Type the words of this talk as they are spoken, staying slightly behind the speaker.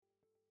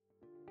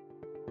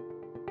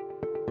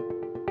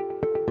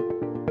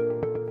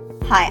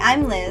Hi,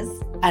 I'm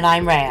Liz. And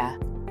I'm Rhea.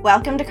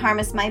 Welcome to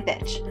Karma's My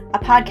Bitch, a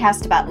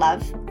podcast about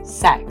love,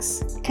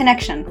 Sex,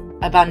 connection,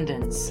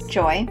 abundance,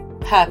 joy,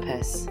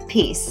 purpose,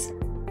 peace,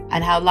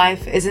 and how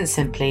life isn't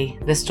simply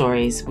the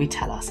stories we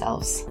tell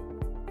ourselves.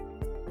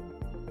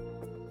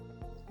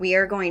 We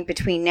are going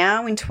between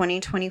now and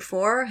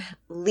 2024,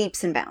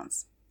 leaps and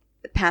bounds.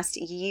 The past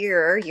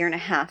year and a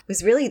half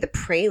was really the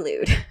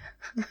prelude,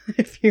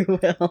 if you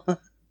will.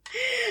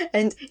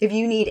 And if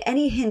you need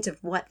any hint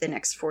of what the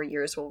next 4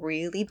 years will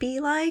really be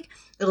like,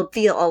 it'll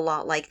feel a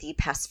lot like the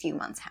past few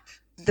months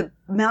have. The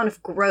amount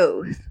of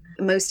growth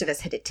most of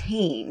us had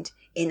attained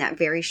in that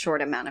very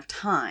short amount of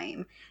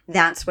time,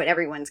 that's what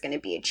everyone's going to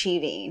be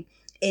achieving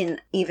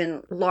in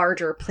even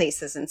larger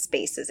places and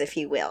spaces, if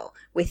you will,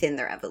 within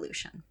their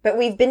evolution. But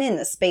we've been in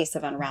the space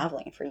of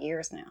unraveling for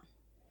years now.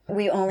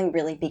 We only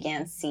really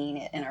began seeing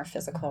it in our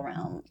physical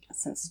realm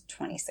since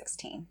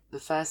 2016. The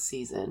first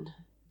season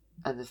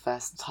and the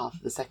first half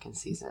of the second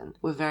season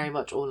were very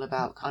much all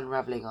about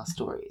unraveling our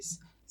stories,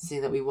 seeing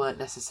that we weren't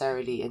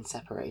necessarily in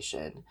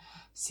separation,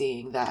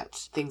 seeing that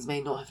things may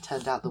not have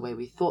turned out the way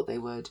we thought they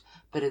would,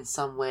 but in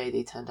some way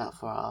they turned out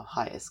for our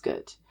highest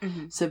good.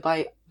 Mm-hmm. So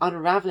by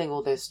unraveling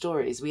all those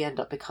stories, we end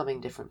up becoming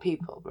different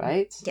people,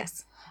 right?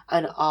 Yes.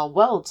 And our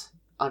world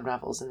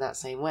unravels in that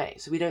same way.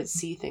 So we don't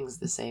see things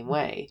the same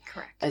way.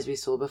 Correct. As we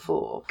saw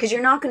before. Because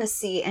you're not going to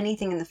see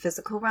anything in the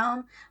physical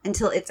realm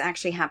until it's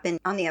actually happened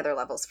on the other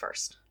levels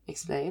first.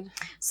 Explain.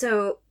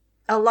 So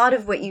a lot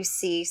of what you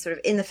see sort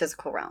of in the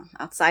physical realm,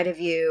 outside of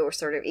you or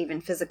sort of even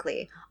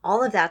physically,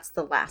 all of that's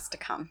the last to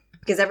come.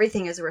 Because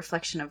everything is a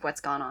reflection of what's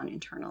gone on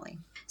internally.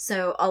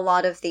 So a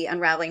lot of the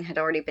unraveling had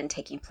already been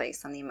taking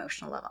place on the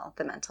emotional level,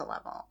 the mental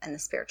level, and the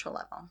spiritual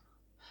level.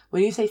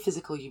 When you say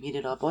physical, you mean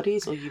in our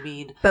bodies, or you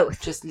mean both?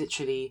 Just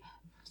literally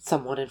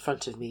someone in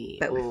front of me?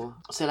 Both. Or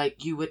so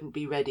like you wouldn't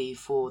be ready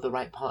for the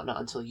right partner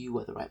until you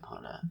were the right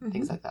partner,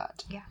 things like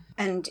that. Yeah.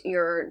 And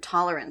your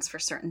tolerance for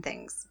certain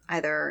things,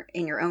 either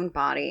in your own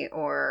body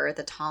or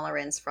the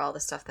tolerance for all the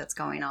stuff that's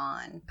going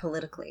on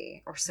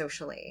politically or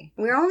socially.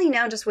 We're only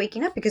now just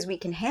waking up because we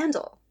can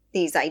handle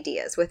these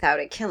ideas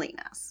without it killing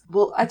us.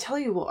 Well, I tell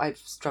you what I've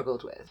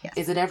struggled with, yes.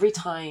 is that every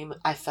time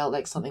I felt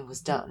like something was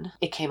done,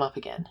 it came up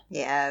again.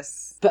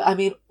 Yes. But I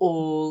mean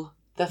all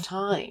the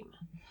time.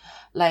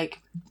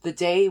 Like the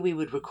day we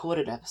would record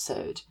an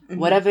episode,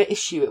 whatever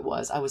issue it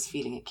was, I was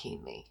feeling it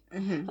keenly.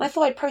 And I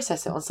thought I'd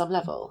process it on some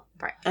level.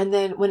 Right. And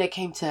then when it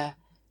came to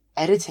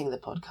editing the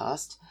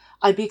podcast,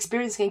 I'd be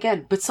experiencing it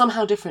again, but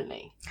somehow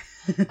differently.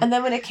 And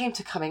then when it came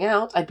to coming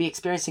out, I'd be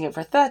experiencing it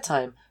for a third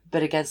time,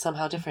 but again,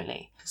 somehow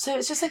differently. So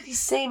it's just like these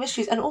same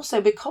issues. And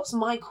also because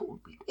my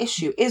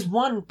issue is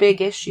one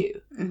big issue,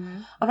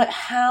 I'm like,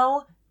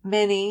 how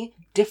many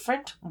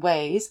different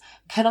ways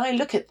can I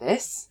look at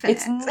this?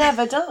 It's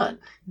never done.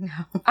 No.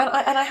 And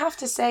I have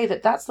to say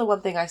that that's the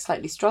one thing I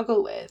slightly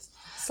struggle with.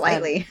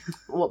 Slightly.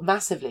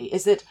 Massively.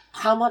 Is that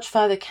how much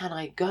further can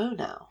I go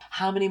now?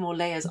 How many more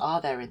layers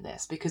are there in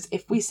this? Because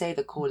if we say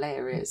the core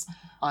layer is,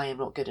 I am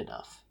not good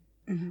enough.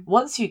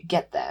 Once you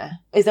get there,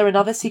 is there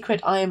another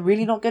secret? I am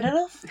really not good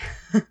enough?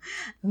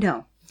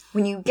 No.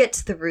 When you get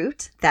to the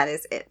root, that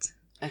is it.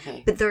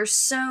 Okay. But there are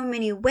so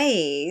many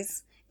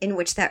ways in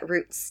which that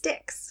root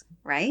sticks,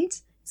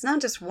 right? It's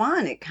not just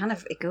one, it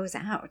goes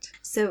out.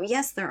 So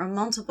yes, there are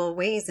multiple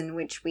ways in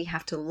which we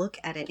have to look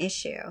at an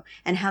issue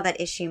and how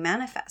that issue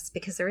manifests,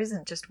 because there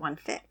isn't just one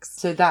fix.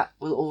 So that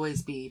will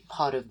always be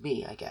part of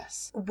me, I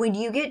guess. When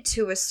you get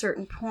to a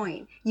certain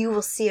point, you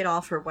will see it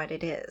all for what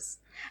it is.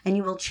 And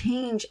you will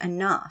change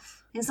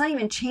enough. It's not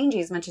even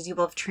changing as much as you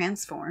will have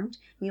transformed.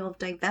 You will have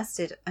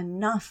divested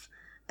enough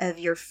of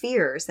your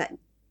fears that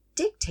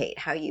dictate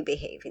how you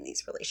behave in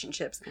these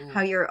relationships,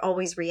 how you're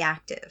always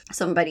reactive.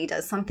 Somebody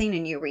does something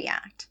and you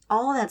react.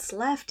 All that's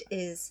left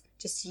is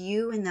just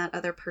you and that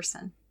other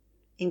person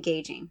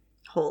engaging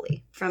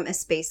wholly from a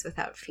space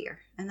without fear.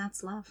 And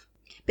that's love.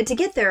 But to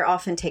get there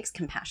often takes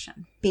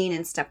compassion, being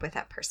in step with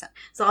that person.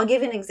 So I'll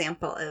give an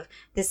example of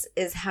this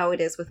is how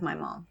it is with my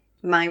mom.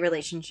 My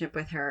relationship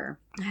with her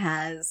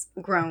has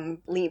grown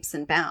leaps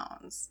and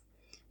bounds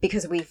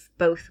because we've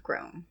both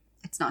grown.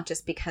 It's not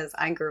just because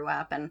I grew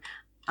up and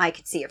I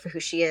could see her for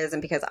who she is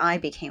and because I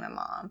became a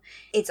mom.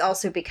 It's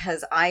also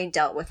because I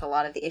dealt with a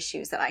lot of the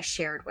issues that I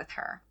shared with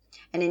her.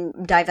 And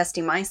in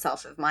divesting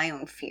myself of my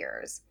own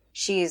fears,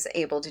 she's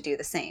able to do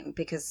the same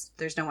because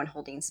there's no one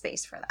holding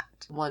space for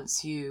that.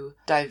 Once you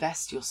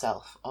divest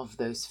yourself of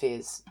those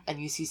fears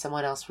and you see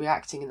someone else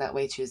reacting in that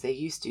way to you as they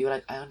used to, you're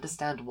like, I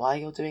understand why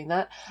you're doing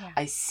that. Yeah.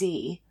 I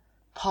see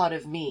part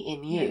of me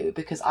in you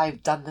because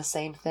I've done the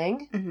same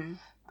thing.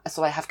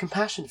 So I have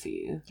compassion for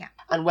you. Yeah.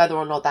 And whether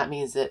or not that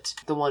means that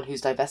the one who's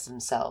divested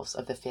themselves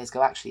of their fears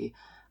go, actually,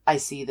 I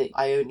see that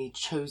I only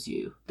chose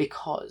you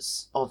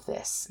because of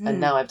this. And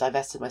now I've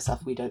divested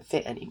myself. We don't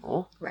fit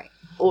anymore. Right.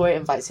 Or it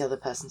invites the other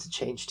person to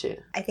change too.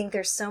 I think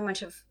there's so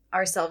much of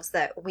ourselves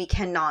that we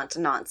cannot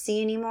not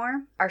see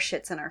anymore. Our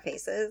shit's in our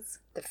faces.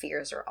 The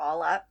fears are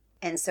all up.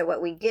 And so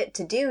what we get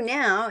to do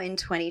now in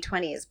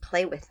 2020 is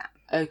play with them.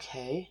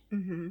 Okay.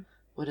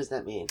 What does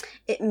that mean?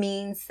 It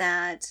means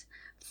that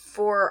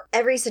for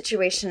every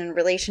situation and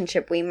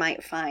relationship we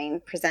might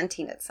find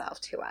presenting itself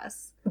to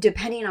us,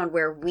 depending on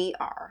where we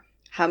are,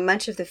 how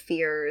much of the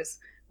fears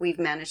we've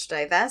managed to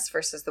divest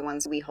versus the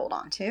ones we hold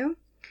on to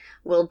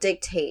will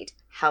dictate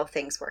how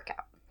things work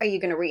out. Are you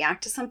going to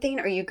react to something,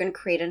 or are you going to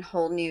create a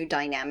whole new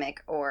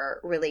dynamic or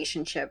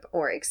relationship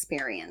or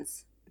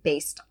experience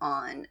based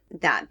on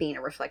that being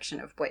a reflection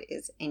of what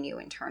is in you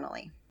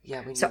internally?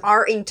 Yeah. So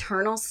our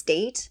internal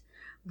state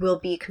will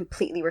be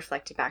completely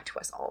reflected back to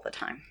us all the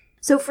time.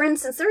 So for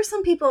instance, there are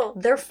some people,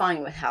 they're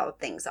fine with how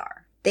things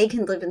are. They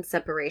can live in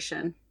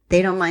separation.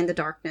 They don't mind the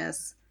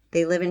darkness.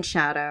 They live in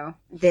shadow.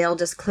 They'll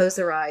just close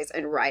their eyes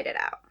and ride it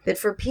out. But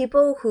for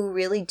people who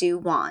really do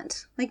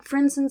want, like for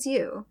instance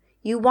you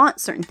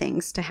want certain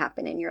things to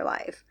happen in your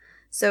life.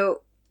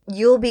 So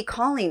you'll be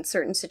calling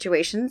certain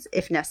situations,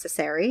 if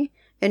necessary,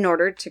 in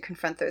order to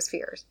confront those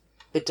fears.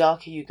 The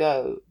darker you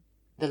go,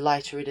 the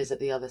lighter it is at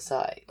the other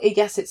side.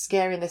 Yes, it's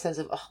scary in the sense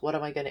of, oh, what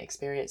am I going to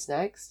experience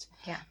next?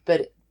 Yeah.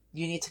 But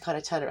you need to kind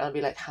of turn it around and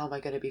be like, how am I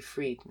going to be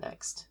freed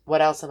next?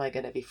 What else am I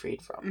going to be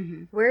freed from?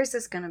 Mm-hmm. Where is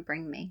this going to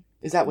bring me?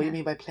 Is that what you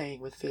mean by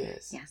playing with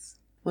fears? Yes.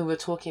 When we're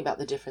talking about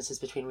the differences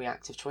between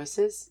reactive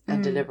choices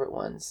and deliberate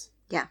ones.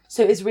 Yeah.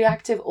 So is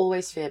reactive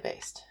always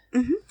fear-based?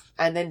 Mm-hmm.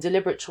 And then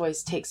deliberate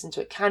choice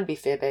can be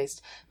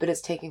fear-based, but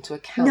it's taking into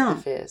account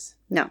the fears.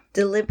 No.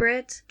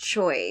 Deliberate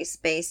choice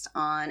based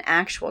on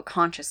actual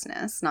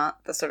consciousness,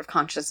 not the sort of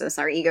consciousness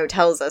our ego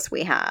tells us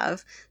we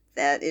have,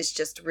 that is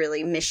just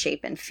really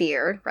misshapen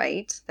fear,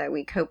 right, that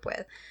we cope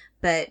with.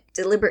 But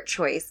deliberate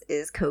choice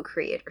is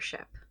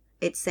co-creatorship.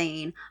 It's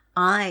saying,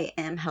 I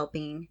am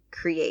helping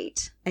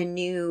create a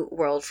new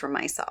world for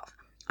myself.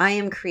 I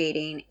am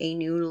creating a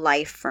new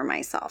life for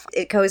myself.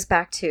 It goes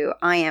back to,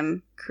 I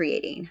am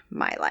creating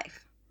my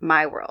life,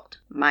 my world,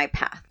 my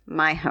path,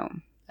 my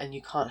home. And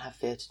you can't have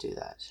fear to do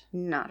that.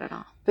 Not at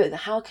all. But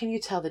how can you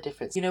tell the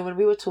difference? You know, when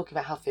we were talking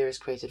about how fear is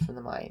created from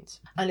the mind,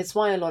 and it's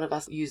why a lot of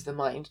us use the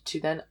mind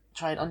to then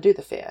try and undo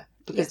the fear,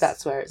 because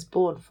that's where it's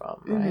born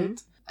from, right?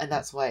 And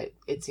that's why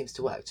it seems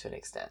to work to an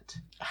extent.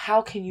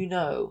 How can you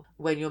know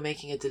when you're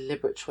making a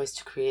deliberate choice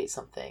to create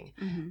something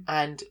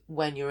and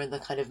when you're in the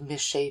kind of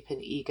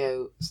misshapen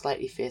ego,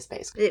 slightly fear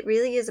space? It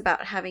really is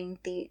about having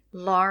the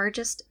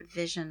largest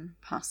vision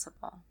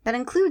possible. That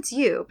includes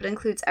you, but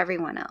includes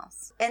everyone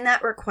else. And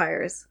that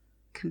requires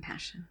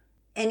compassion.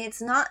 And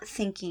it's not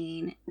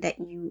thinking that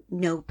you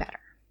know better.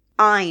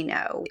 I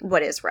know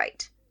what is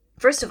right.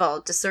 First of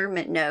all,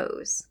 discernment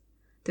knows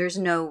there's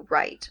no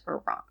right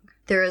or wrong.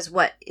 There is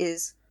what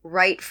is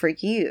right for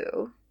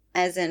you,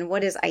 as in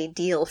what is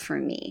ideal for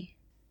me.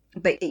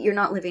 But you're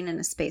not living in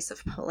a space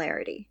of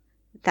polarity.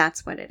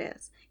 That's what it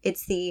is.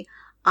 It's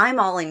I'm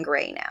all in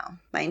gray now.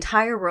 My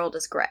entire world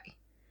is gray.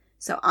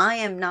 So I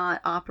am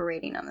not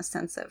operating on the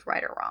sense of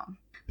right or wrong.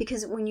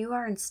 Because when you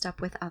are in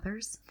step with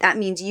others, that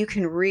means you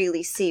can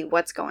really see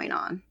what's going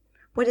on.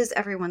 What is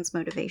everyone's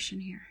motivation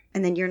here?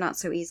 And then you're not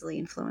so easily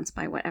influenced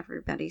by what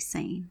everybody's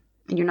saying.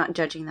 And you're not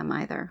judging them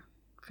either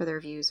for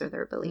their views or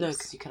their beliefs. No,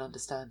 because you can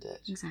understand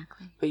it.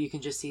 Exactly. But you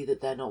can just see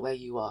that they're not where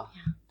you are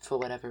for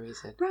whatever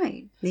reason.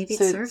 Right. Maybe it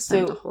serves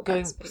them to hold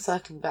that space.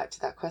 Circling back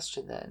to that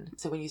question then,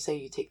 so when you say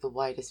you take the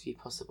widest view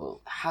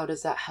possible, how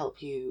does that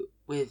help you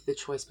with the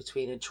choice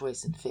between a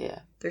choice and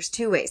fear? There's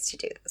two ways to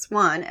do this.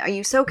 One, are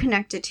you so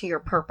connected to your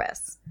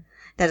purpose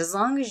that as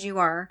long as you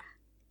are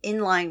in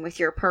line with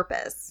your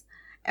purpose,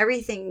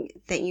 everything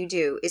that you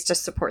do is to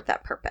support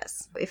that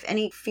purpose? If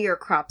any fear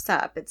crops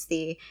up, it's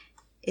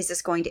is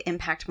this going to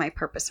impact my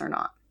purpose or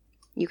not?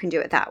 You can do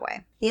it that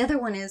way. The other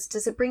one is,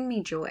 does it bring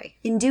me joy?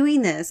 In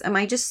doing this, am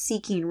I just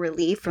seeking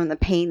relief from the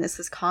pain this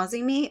is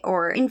causing me?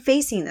 Or in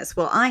facing this,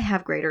 will I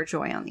have greater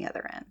joy on the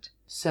other end?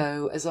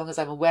 So as long as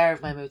I'm aware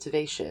of my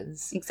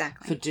motivations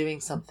for doing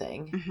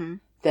something,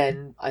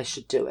 then I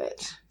should do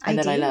it. And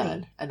Ideally. then I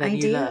learn. And then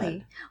you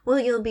learn. Well,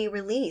 you'll be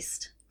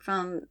released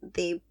from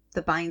the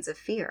binds of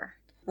fear.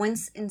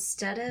 Once,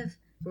 instead of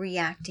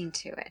reacting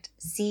to it,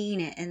 seeing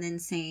it, and then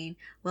saying,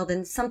 well,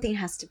 then something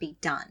has to be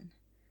done.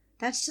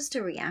 That's just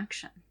a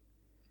reaction.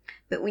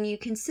 But when you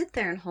can sit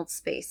there and hold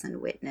space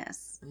and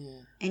witness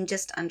and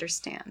just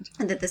understand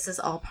that this is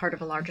all part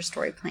of a larger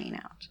story playing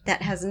out,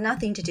 that has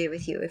nothing to do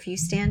with you. If you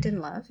stand in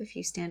love, if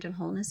you stand in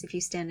wholeness, if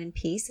you stand in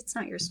peace, it's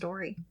not your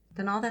story.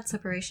 Then all that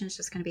separation is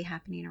just going to be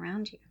happening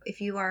around you. If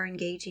you are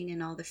engaging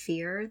in all the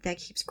fear that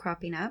keeps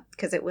cropping up,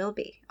 because it will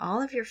be,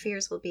 all of your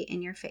fears will be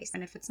in your face.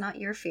 And if it's not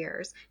your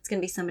fears, it's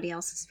going to be somebody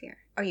else's fear.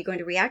 Are you going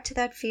to react to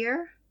that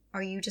fear? Or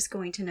are you just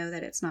going to know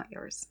that it's not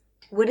yours?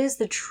 What is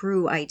the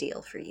true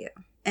ideal for you?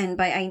 And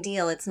by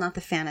ideal, it's not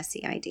the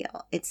fantasy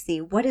ideal. It's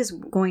what is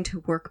going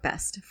to work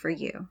best for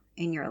you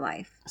in your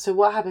life. So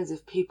what happens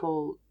if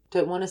people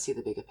don't want to see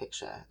the bigger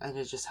picture and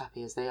are just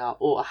happy as they are,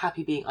 or are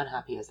happy being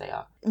unhappy as they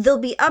are? They'll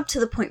be up to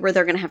the point where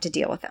they're going to have to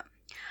deal with them.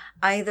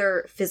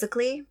 Either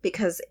physically,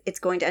 because it's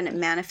going to end up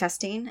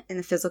manifesting in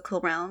the physical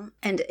realm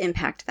and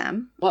impact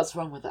them. What's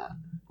wrong with that?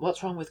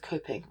 What's wrong with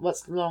coping?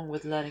 What's wrong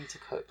with learning to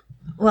cope?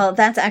 Well,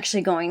 that's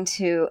actually going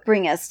to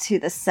bring us to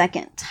the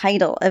second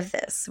title of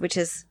this, which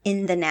is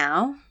In the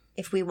Now.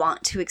 if we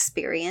want to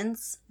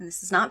experience, and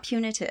this is not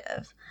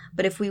punitive,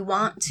 but if we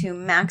want to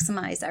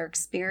maximize our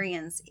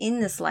experience in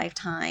this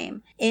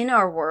lifetime, in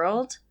our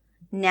world,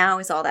 now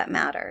is all that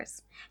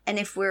matters. And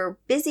if we're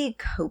busy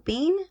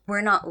coping,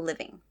 we're not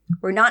living.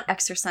 We're not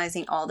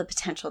exercising all the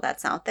potential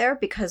that's out there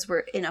because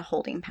we're in a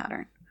holding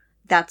pattern.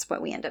 That's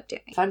what we end up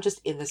doing. If I'm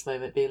just in this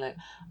moment being like,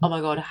 oh my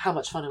God, how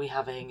much fun are we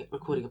having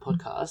recording a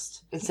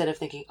podcast? Instead of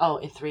thinking, oh,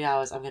 in 3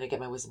 hours, I'm going to get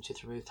my wisdom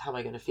tooth removed. How am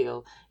I going to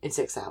feel in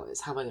 6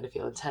 hours? How am I going to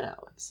feel in 10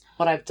 hours?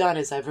 What I've done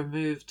is I've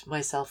removed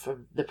myself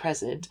from the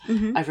present.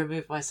 Mm-hmm. I've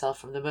removed myself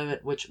from the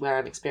moment where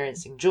I'm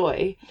experiencing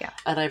joy. Yeah.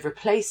 And I've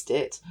replaced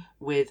it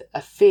with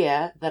a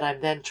fear that I'm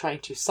then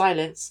trying to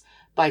silence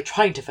by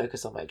trying to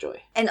focus on my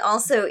joy. And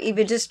also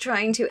even just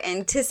trying to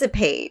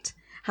anticipate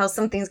how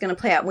something's going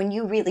to play out when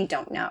you really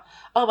don't know.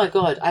 Oh my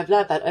God, I've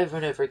learned that over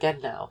and over again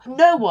now.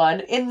 No one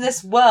in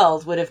this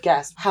world would have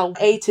guessed how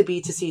A to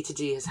B to C to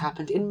D has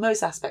happened in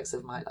most aspects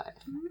of my life.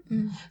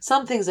 Mm-mm.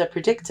 Some things are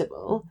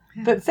predictable,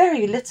 but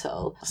very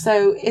little.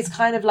 So it's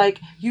kind of like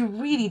you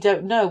really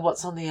don't know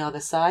what's on the other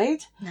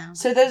side. No.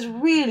 So there's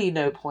really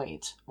no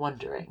point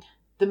wondering.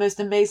 The most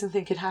amazing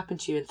thing could happen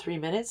to you in 3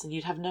 minutes and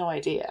you'd have no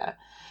idea.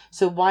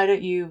 So why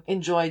don't you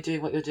enjoy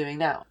doing what you're doing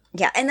now?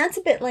 Yeah, and that's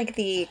a bit like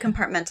the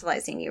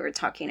compartmentalizing you were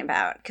talking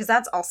about, because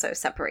that's also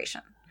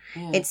separation.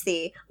 Yeah. It's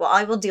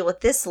I will deal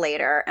with this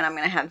later, and I'm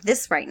going to have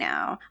this right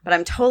now, but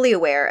I'm totally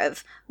aware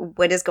of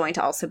what is going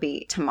to also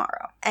be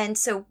tomorrow. And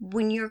so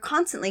when you're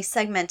constantly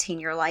segmenting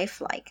your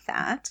life like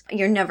that,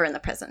 you're never in the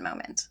present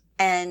moment.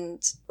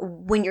 And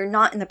when you're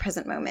not in the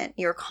present moment,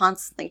 you're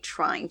constantly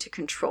trying to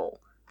control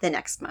the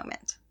next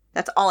moment.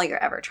 That's all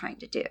you're ever trying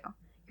to do.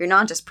 You're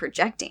not just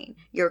projecting,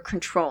 you're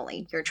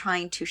controlling, you're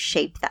trying to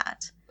shape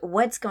that.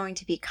 What's going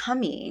to be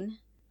coming,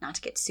 not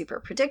to get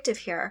super predictive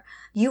here,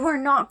 you are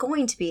not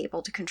going to be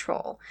able to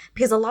control,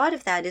 because a lot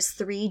of that is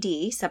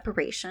 3D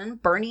separation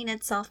burning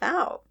itself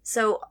out.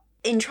 So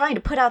in trying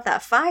to put out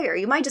that fire,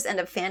 you might just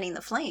end up fanning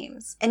the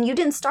flames, and you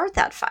didn't start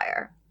that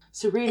fire.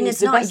 So really, and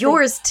it's not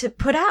yours to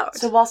put out.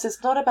 So whilst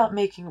it's not about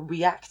making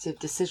reactive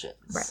decisions,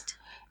 right,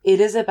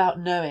 it is about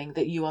knowing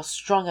that you are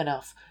strong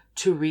enough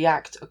to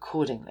react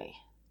accordingly.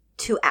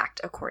 To act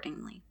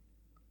accordingly.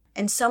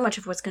 And so much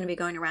of what's going to be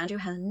going around you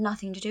has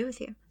nothing to do with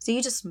you. So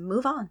you just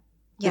move on.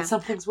 Yeah. And some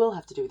things will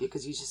have to do with you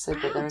because you just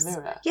said that they're a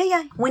mirror.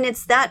 Yeah. When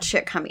it's that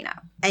shit coming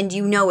up and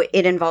you know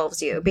it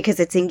involves you because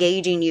it's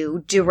engaging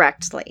you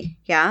directly.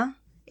 Yeah.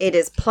 It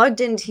is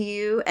plugged into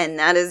you and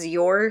that is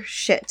your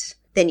shit.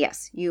 Then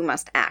yes, you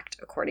must act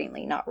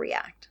accordingly, not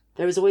react.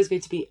 There is always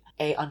going to be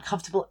a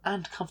uncomfortable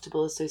and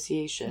comfortable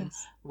association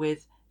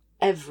with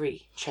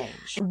every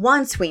change.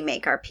 Once we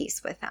make our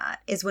peace with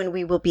that is when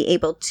we will be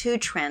able to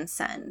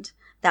transcend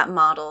that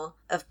model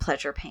of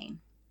pleasure pain.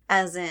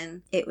 As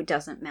in, it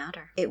doesn't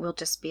matter. It will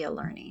just be a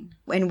learning.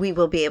 And we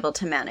will be able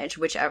to manage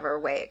whichever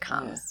way it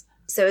comes. Yeah.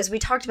 So as we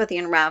talked about the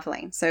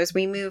unraveling, so as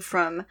we move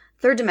from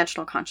third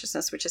dimensional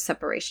consciousness, which is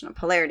separation and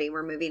polarity,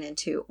 we're moving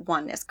into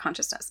oneness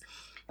consciousness.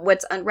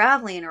 What's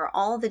unraveling are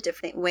all the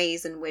different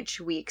ways in which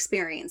we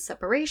experience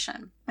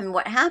separation. And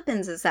what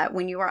happens is that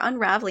when you are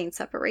unraveling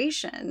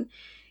separation,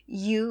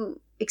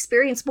 you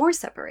experience more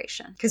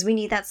separation because we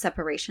need that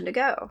separation to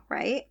go,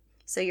 right?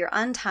 So you're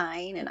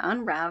untying and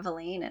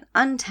unraveling and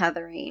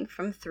untethering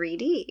from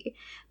 3D,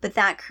 but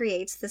that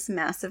creates this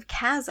massive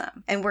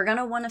chasm and we're going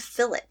to want to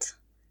fill it.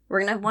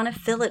 We're going to want to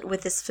fill it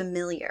with this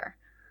familiar.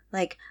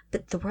 Like,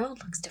 but the world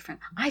looks different.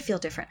 I feel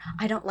different.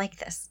 I don't like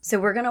this. So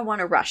we're going to want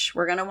to rush.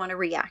 We're going to want to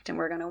react. And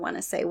we're going to want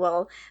to say,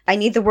 well, I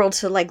need the world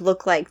to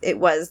look like it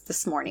was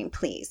this morning,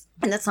 please.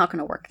 And that's not going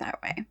to work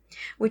that way.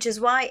 Which is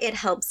why it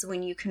helps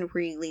when you can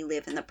really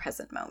live in the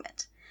present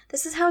moment.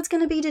 This is how it's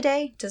going to be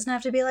today. Doesn't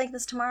have to be like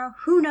this tomorrow.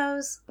 Who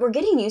knows? We're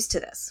getting used to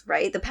this,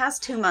 right? The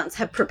past 2 months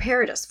have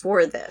prepared us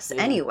for this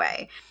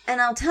anyway.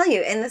 And I'll tell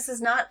you, and this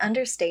is not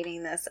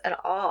understating this at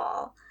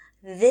all,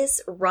 this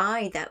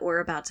ride that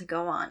we're about to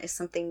go on is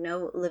something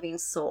no living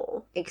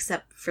soul,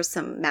 except for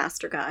some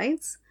master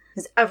guides,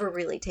 has ever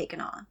really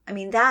taken on. I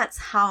mean, that's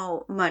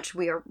how much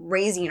we are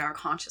raising our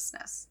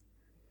consciousness.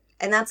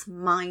 And that's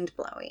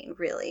mind-blowing,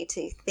 really,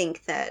 to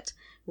think that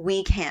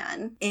we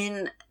can,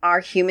 in our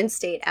human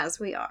state as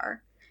we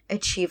are,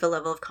 achieve a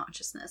level of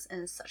consciousness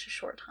in such a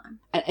short time.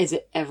 And is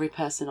it every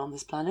person on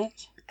this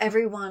planet?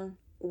 Everyone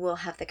will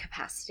have the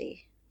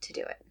capacity to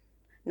do it.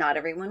 Not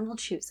everyone will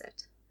choose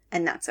it.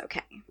 And that's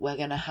okay. We're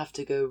going to have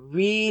to go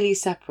really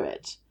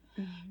separate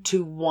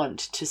to want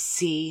to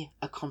see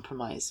a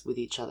compromise with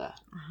each other.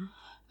 Mm-hmm.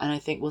 And I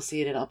think we'll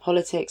see it in our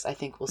politics. I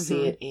think we'll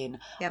see it in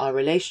our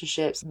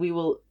relationships. We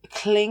will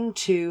cling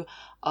to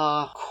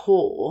our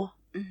core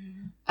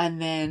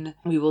and then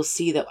we will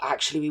see that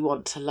actually we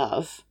want to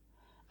love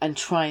and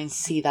try and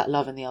see that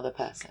love in the other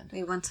person.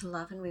 We want to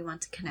love and we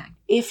want to connect.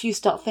 If you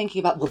start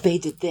thinking about, well, they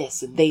did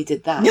this and they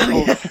did that,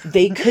 or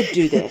they could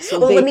do this. Or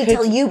well, let me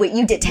tell you what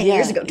you did 10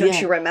 years ago. Don't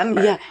you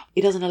remember? Yeah,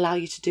 it doesn't allow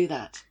you to do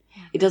that.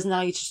 Yeah. It doesn't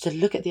allow you just to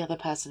look at the other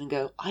person and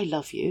go, I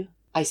love you.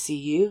 I see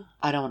you.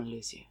 I don't want to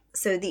lose you.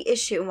 So the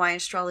issue and why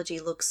astrology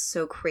looks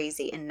so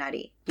crazy and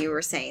nutty, you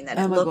were saying that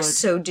it looks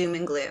so doom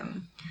and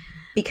gloom.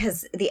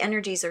 because the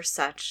energies are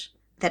such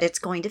that it's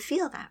going to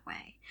feel that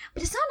way.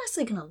 But it's not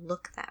necessarily going to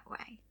look that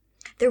way.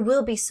 There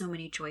will be so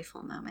many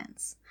joyful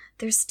moments.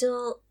 There's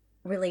still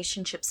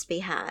relationships to be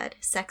had,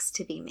 sex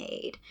to be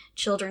made,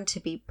 children to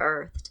be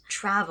birthed,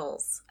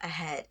 travels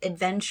ahead,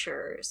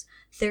 adventures.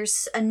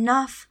 There's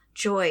enough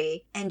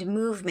joy and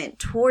movement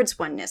towards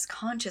oneness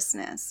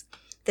consciousness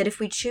that if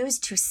we choose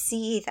to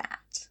see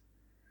that,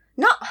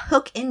 not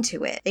hook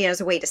into it,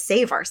 as a way to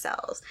save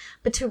ourselves,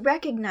 but to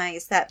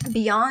recognize that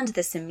beyond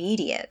this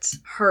immediate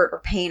hurt or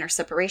pain or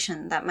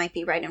separation that might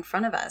be right in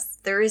front of us,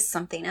 there is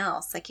something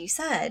else. Like you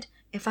said,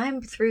 if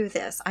I'm through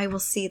this, I will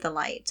see the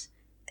light.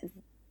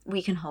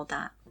 We can hold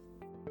that.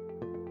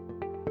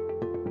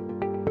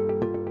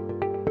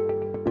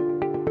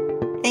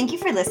 Thank you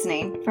for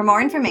listening. For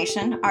more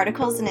information,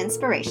 articles, and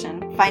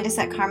inspiration, find us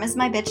at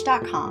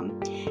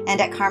karmasmybitch.com and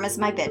at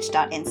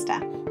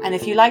karmasmybitch.insta. And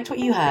if you liked what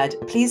you heard,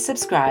 please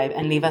subscribe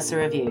and leave us a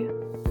review.